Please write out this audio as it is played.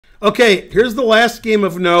Okay, here's the last game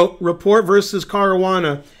of note. Rapport versus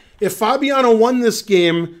Caruana. If Fabiano won this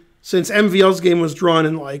game, since MVL's game was drawn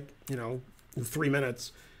in like, 3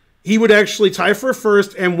 minutes, he would actually tie for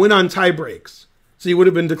first and win on tie breaks. So he would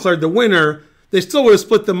have been declared the winner. They still would have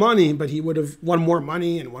split the money, but he would have won more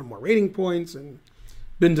money and won more rating points and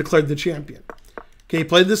been declared the champion. Okay, he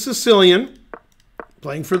played the Sicilian,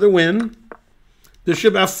 playing for the win.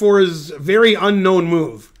 Bishop f4 is a very unknown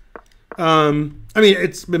move. I mean,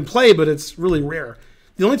 it's been played, but it's really rare.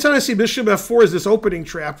 The only time I see bishop f4 is this opening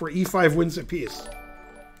trap where e5 wins a piece.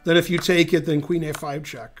 Then if you take it, then queen a5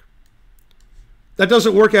 check. That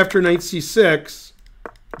doesn't work after knight c6,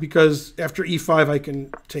 because after e5 I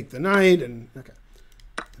can take the knight, and okay,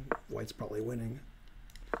 white's probably winning.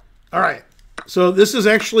 All right, so this is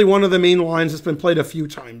actually one of the main lines that's been played a few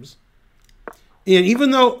times. And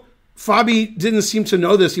even though Fabi didn't seem to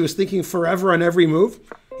know this, he was thinking forever on every move,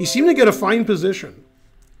 he seemed to get a fine position.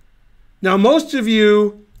 Now, most of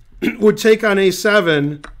you would take on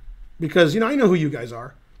a7 because, I know who you guys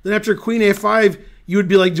are. Then after queen a5, you would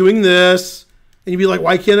be like doing this, and you'd be like,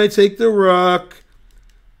 why can't I take the rook?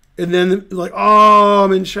 And then like, oh,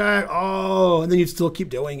 I'm in check. Oh, and then you'd still keep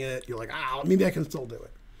doing it. You're like, oh, maybe I can still do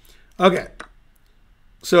it. Okay.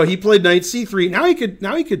 So he played knight c3. Now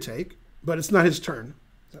he could take, but it's not his turn.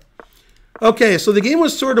 Okay, so the game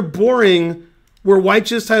was sort of boring, where white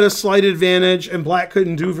just had a slight advantage and black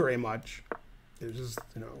couldn't do very much. It was just,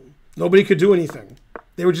 nobody could do anything.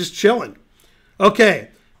 They were just chilling. Okay,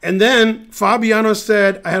 and then Fabiano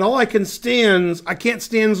said, I had all I can stands. I can't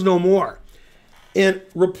stands no more. And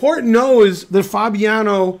Rapport knows that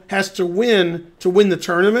Fabiano has to win the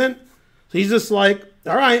tournament. So he's just like,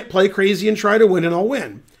 all right, play crazy and try to win, and I'll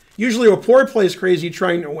win. Usually Rapport plays crazy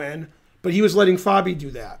trying to win, but he was letting Fabi do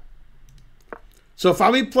that. So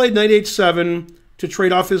Fabi played knight h7 to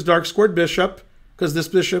trade off his dark squared bishop, because this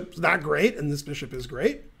bishop's not great and this bishop is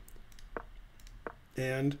great.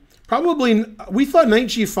 And probably, we thought knight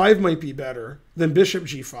g5 might be better than bishop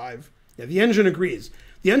g5. Yeah, the engine agrees.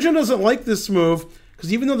 The engine doesn't like this move,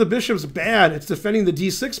 because even though the bishop's bad, it's defending the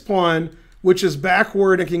d6 pawn, which is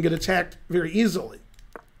backward and can get attacked very easily.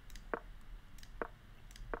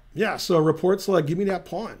 Yeah, so Rapport's like, give me that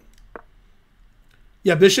pawn.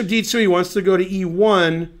 Yeah, bishop d2, he wants to go to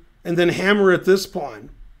e1 and then hammer at this pawn.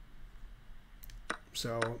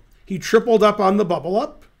 So he tripled up on the bubble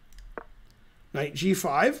up. Knight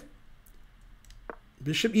g5.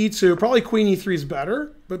 Bishop e2. Probably queen e3 is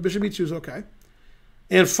better, but bishop e2 is okay.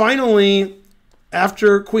 And finally,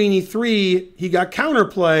 after queen e3, he got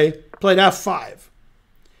counterplay, played f5.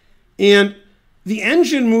 And the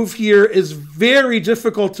engine move here is very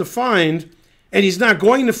difficult to find, and he's not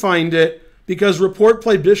going to find it, because Rapport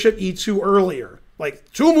played bishop e2 earlier,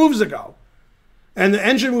 like 2 moves ago. And the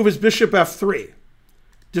engine move is bishop f3,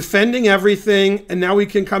 defending everything, and now we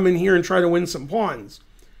can come in here and try to win some pawns.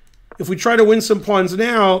 If we try to win some pawns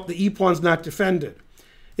now, the e-pawn's not defended.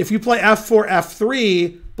 If you play f4,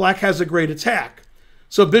 f3, black has a great attack.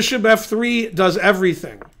 So bishop f3 does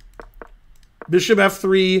everything. Bishop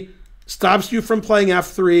f3 stops you from playing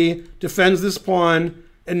f3, defends this pawn,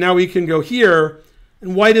 and now we can go here,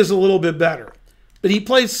 and white is a little bit better. But he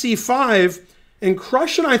played c5, and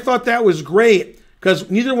Crush and I thought that was great, because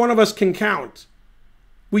neither one of us can count.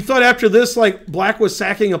 We thought after this, like, black was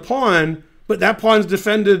sacking a pawn, but that pawn's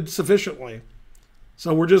defended sufficiently.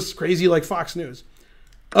 So we're just crazy like Fox News.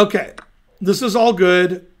 Okay, this is all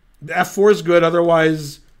good. f4 is good,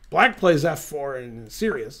 otherwise black plays f4 and it's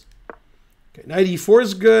serious. Okay, knight e4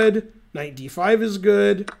 is good. Knight d5 is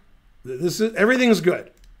good. Everything's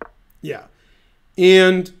good. Yeah.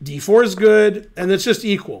 And d4 is good, and it's just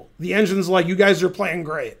equal. The engine's like, you guys are playing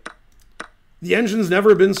great. The engine's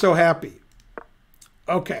never been so happy.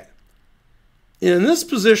 Okay. In this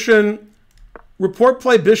position, Rapport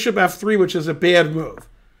played bishop f3, which is a bad move.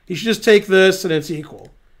 He should just take this, and it's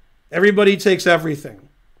equal. Everybody takes everything.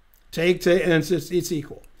 Take, and it's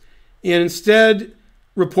equal. And instead,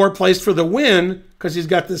 Rapport plays for the win, because he's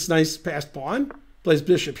got this nice passed pawn. Plays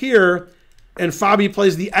bishop here. And Fabi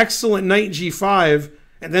plays the excellent knight g5,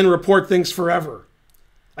 and then Rapport thinks forever.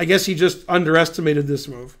 I guess he just underestimated this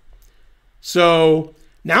move. So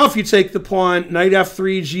now if you take the pawn, knight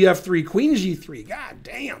f3, gf3, queen g3, god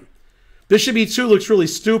damn. Bishop e2 looks really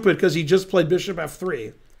stupid because he just played bishop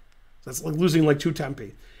f3. That's like losing like 2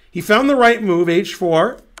 tempi. He found the right move,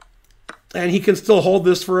 h4, and he can still hold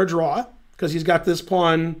this for a draw because he's got this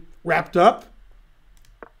pawn wrapped up.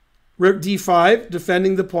 Rook d5,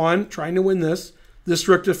 defending the pawn, trying to win this. This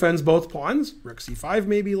rook defends both pawns. Rook c5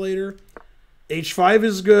 maybe later. h5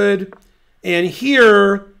 is good. And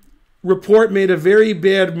here, Rapport made a very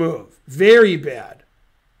bad move. Very bad.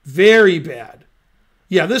 Very bad.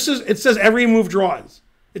 Yeah, it says every move draws.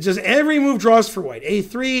 It says every move draws for white.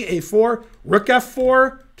 A3, A4, rook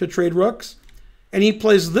F4 to trade rooks. And he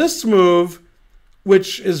plays this move,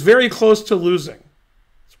 which is very close to losing.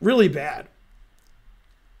 It's really bad.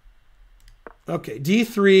 Okay,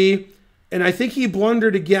 D3, and I think he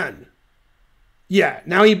blundered again. Yeah,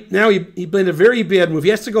 now he played a very bad move. He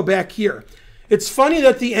has to go back here. It's funny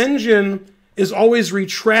that the engine is always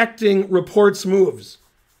retracting Rapport's moves.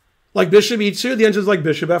 Like bishop E2, the engine's like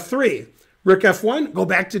bishop F3. Rook F1, go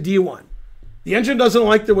back to D1. The engine doesn't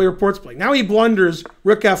like the way Rapport's playing. Now he blunders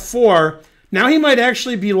rook F4. Now he might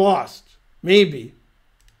actually be lost. Maybe.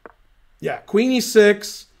 Yeah, queen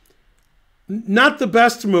E6. Not the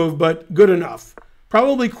best move, but good enough.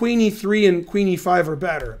 Probably queen E3 and queen E5 are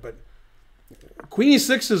better, but queen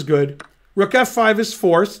E6 is good. Rook F5 is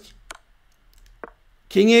forced.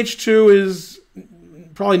 King H2 is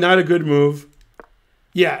probably not a good move.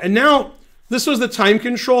 Yeah, and now this was the time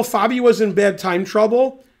control. Fabi was in bad time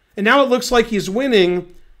trouble, and now it looks like he's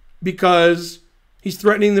winning because he's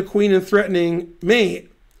threatening the queen and threatening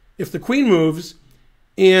mate if the queen moves.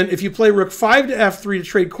 And if you play rook 5 to F3 to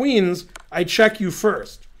trade queens, I check you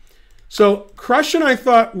first. So Crush and I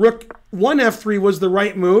thought rook 1 F3 was the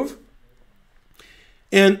right move.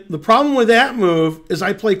 And the problem with that move is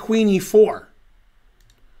I play queen E4.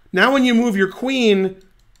 Now when you move your queen,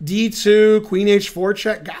 D2, queen H4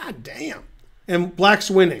 check, god damn. And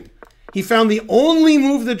black's winning. He found the only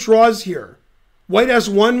move that draws here. White has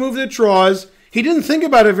one move that draws. He didn't think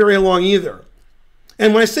about it very long either.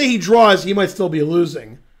 And when I say he draws, he might still be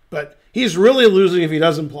losing. But he's really losing if he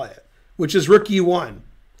doesn't play it, which is rook E1.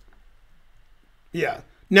 Yeah.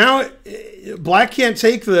 Now black can't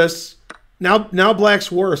take this. Now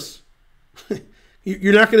black's worse.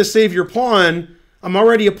 You're not going to save your pawn. I'm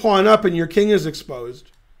already a pawn up and your king is exposed.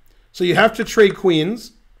 So you have to trade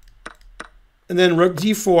queens. And then rook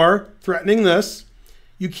D4, threatening this.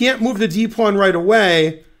 You can't move the D pawn right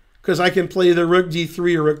away because I can play the rook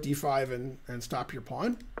D3 or rook D5 and stop your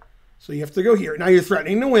pawn. So you have to go here. Now you're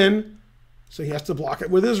threatening to win. So he has to block it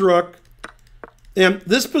with his rook. And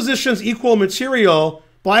this position's equal material.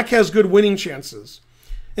 Black has good winning chances.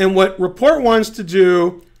 And what Rapport wants to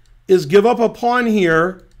do is give up a pawn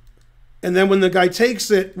here. And then when the guy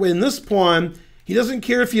takes it, win this pawn, he doesn't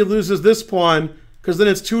care if he loses this pawn because then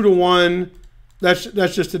it's 2-1.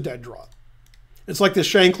 That's just a dead draw. It's like the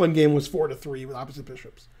Shanklin game was 4-3 with opposite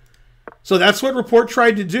bishops. So that's what Rapport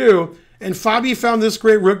tried to do. And Fabi found this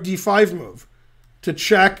great rook D5 move to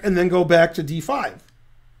check and then go back to D5.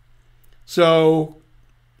 So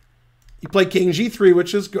he played king G3,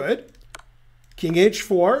 which is good. King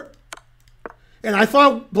H4. And I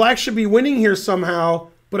thought black should be winning here somehow,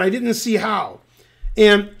 but I didn't see how.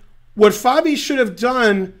 And what Fabi should have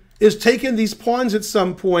done is taken these pawns at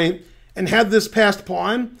some point and had this passed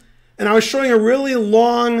pawn. And I was showing a really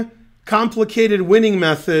long, complicated winning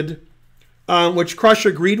method, which Crush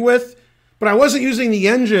agreed with, but I wasn't using the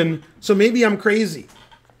engine, so maybe I'm crazy.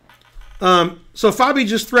 So Fabi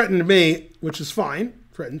just threatened mate, which is fine.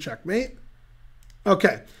 Threatened checkmate.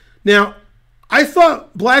 Okay. Now, I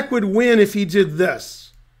thought black would win if he did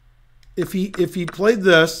this. If he played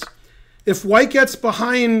this, if white gets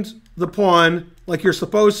behind the pawn like you're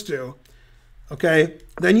supposed to, okay,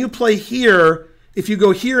 then you play here. If you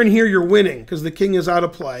go here and here, you're winning because the king is out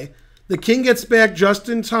of play. The king gets back just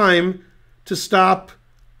in time to stop,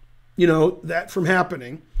 you know, that from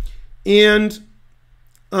happening. And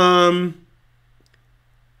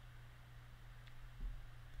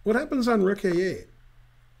what happens on rook A8?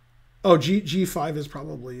 Oh, G5 is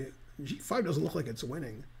probably... G5 doesn't look like it's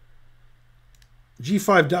winning.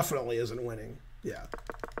 G5 definitely isn't winning. Yeah.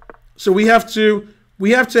 So we have to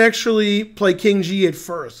actually play king G8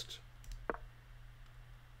 first.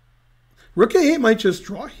 Rook A8 might just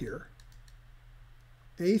draw here.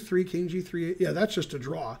 A3, king G3. Yeah, that's just a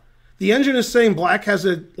draw. The engine is saying black has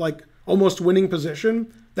a like almost winning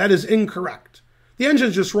position. That is incorrect. The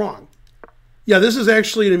engine's just wrong. Yeah, this is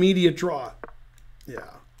actually an immediate draw. Yeah.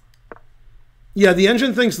 Yeah, the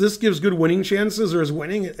engine thinks this gives good winning chances or is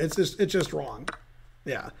winning. It's just wrong.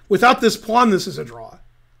 Yeah. Without this pawn, this is a draw.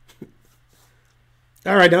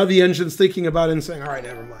 All right, now the engine's thinking about it and saying, all right,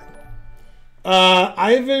 never mind.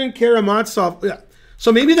 Ivan Karamazov. Yeah.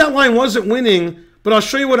 So maybe that line wasn't winning, but I'll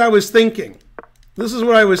show you what I was thinking. This is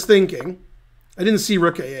what I was thinking. I didn't see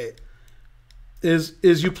rook A8.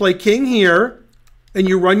 Is you play king here, and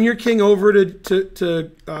you run your king over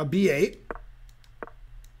to B8.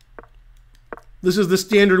 This is the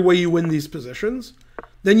standard way you win these positions.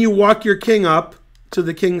 Then you walk your king up to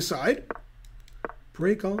the king side.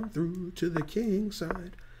 Break on through to the king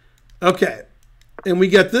side. Okay. and we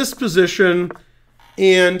get this position.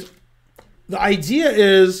 And the idea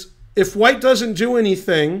is, if white doesn't do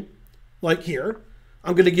anything, like here,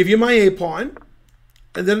 I'm going to give you my A pawn,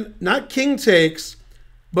 and then not king takes,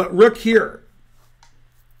 but rook here.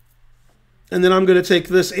 And then I'm going to take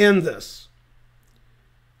this and this.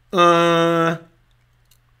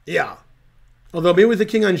 Yeah. Although maybe with the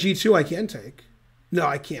king on G2 I can take. No,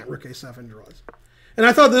 I can't. Rook A7 draws. And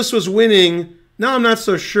I thought this was winning. Now I'm not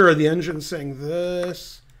so sure. The engine's saying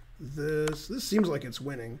this, this. This seems like it's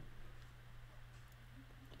winning.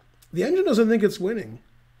 The engine doesn't think it's winning.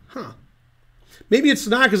 Huh. Maybe it's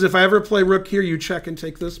not, because if I ever play rook here, you check and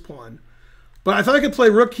take this pawn. But I thought I could play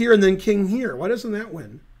rook here and then king here. Why doesn't that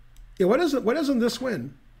win? Yeah, why doesn't this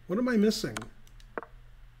win? What am I missing?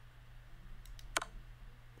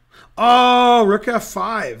 Oh, rook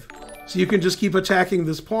F5. So you can just keep attacking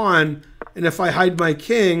this pawn, and if I hide my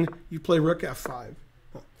king, you play rook F5.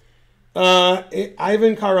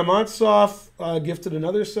 Ivan Karamazov gifted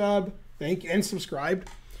another sub. Thank you, and subscribed.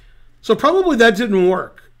 So probably that didn't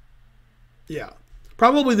work. Yeah.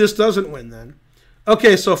 Probably this doesn't win then.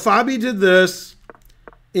 Okay, so Fabi did this,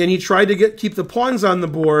 and he tried to keep the pawns on the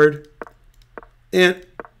board. And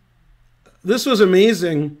this was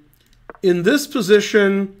amazing. In this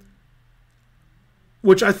position,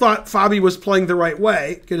 which I thought Fabi was playing the right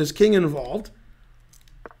way, get his king involved,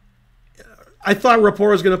 I thought Rapport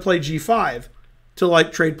was going to play G5 to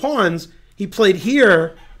like trade pawns. He played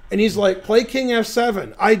here, and he's like, play king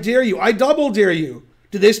F7. I dare you. I double dare you.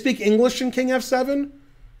 Do they speak English in king F7?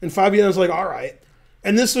 And Fabiano's like, all right.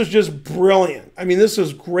 And this was just brilliant. I mean, this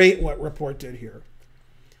is great what Rapport did here.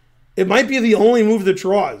 It might be the only move that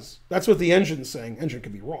draws. That's what the engine's saying. Engine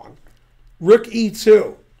could be wrong. Rook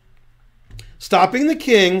E2. Stopping the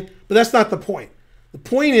king, but that's not the point. The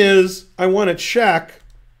point is, I want to check.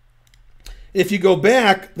 If you go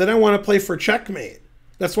back, then I want to play for checkmate.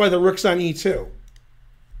 That's why the rook's on E2.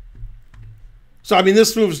 So, I mean,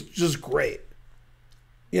 this move's just great.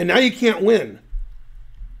 Yeah, now you can't win.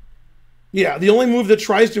 Yeah, the only move that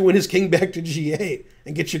tries to win is king back to G8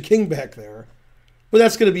 and get your king back there. But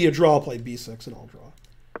that's going to be a draw. I'll play B6 and I'll draw.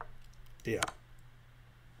 Yeah.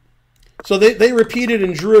 So they repeated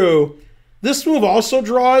and drew. This move also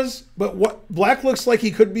draws, but what black looks like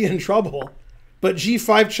he could be in trouble. But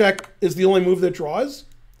G5 check is the only move that draws.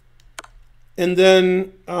 And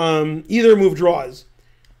then either move draws.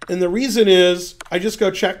 And the reason is I just go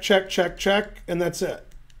check, check, check, check, and that's it.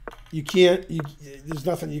 You can't, there's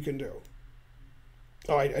nothing you can do.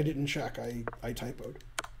 Oh, I didn't check. I typoed.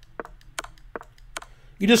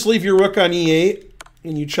 You just leave your rook on E8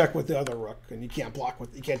 and you check with the other rook, and you can't block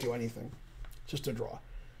with, you can't do anything. It's just a draw.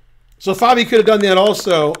 So Fabi could have done that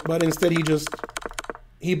also, but instead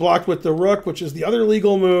he blocked with the rook, which is the other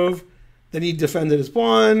legal move. Then he defended his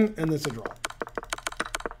pawn, and that's a draw.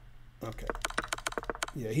 Okay.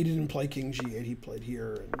 Yeah, he didn't play king G8. He played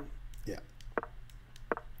here, and yeah.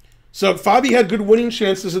 So Fabi had good winning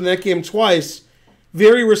chances in that game twice.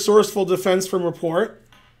 Very resourceful defense from Rapport.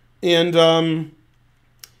 And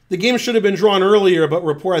the game should have been drawn earlier, but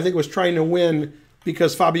Rapport, I think, was trying to win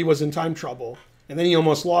because Fabi was in time trouble. And then he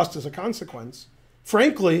almost lost as a consequence.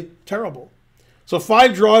 Frankly, terrible. So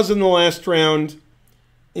 5 draws in the last round,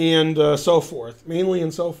 and so forth. Mainly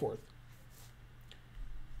and so forth.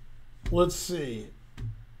 Let's see.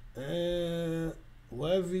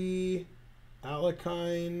 Levy,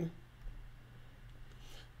 Alekine.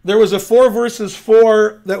 There was a 4 versus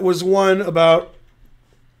 4 that was won about,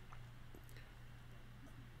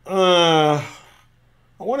 I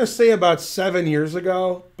want to say about 7 years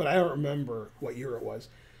ago, but I don't remember what year it was.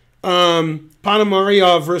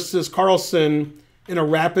 Ponomarev versus Carlsen in a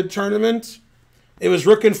rapid tournament. It was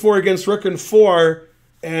rook and 4 against rook and 4,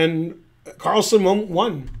 and Carlsen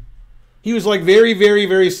won. He was like very, very,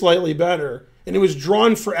 very slightly better. And it was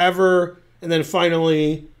drawn forever, and then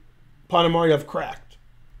finally Ponomarev cracked.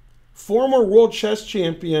 Former world chess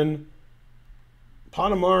champion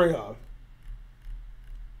Ponomarev.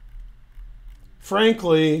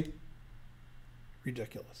 Frankly,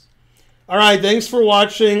 ridiculous. All right, thanks for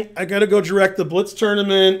watching. I got to go direct the Blitz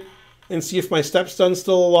tournament and see if my stepson's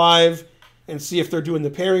still alive and see if they're doing the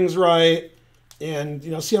pairings right and, you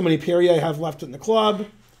know, see how many pairs I have left in the club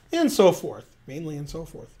and so forth, mainly and so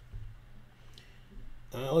forth.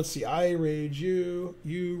 Let's see. I raid you.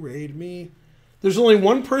 You raid me. There's only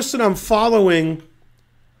one person I'm following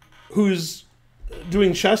who's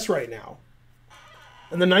doing chess right now.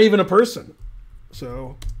 And they're not even a person.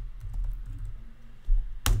 So,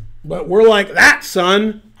 but we're like that,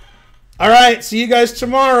 son. All right, see you guys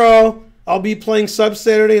tomorrow. I'll be playing Sub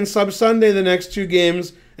Saturday and Sub Sunday the next 2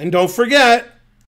 games. And don't forget,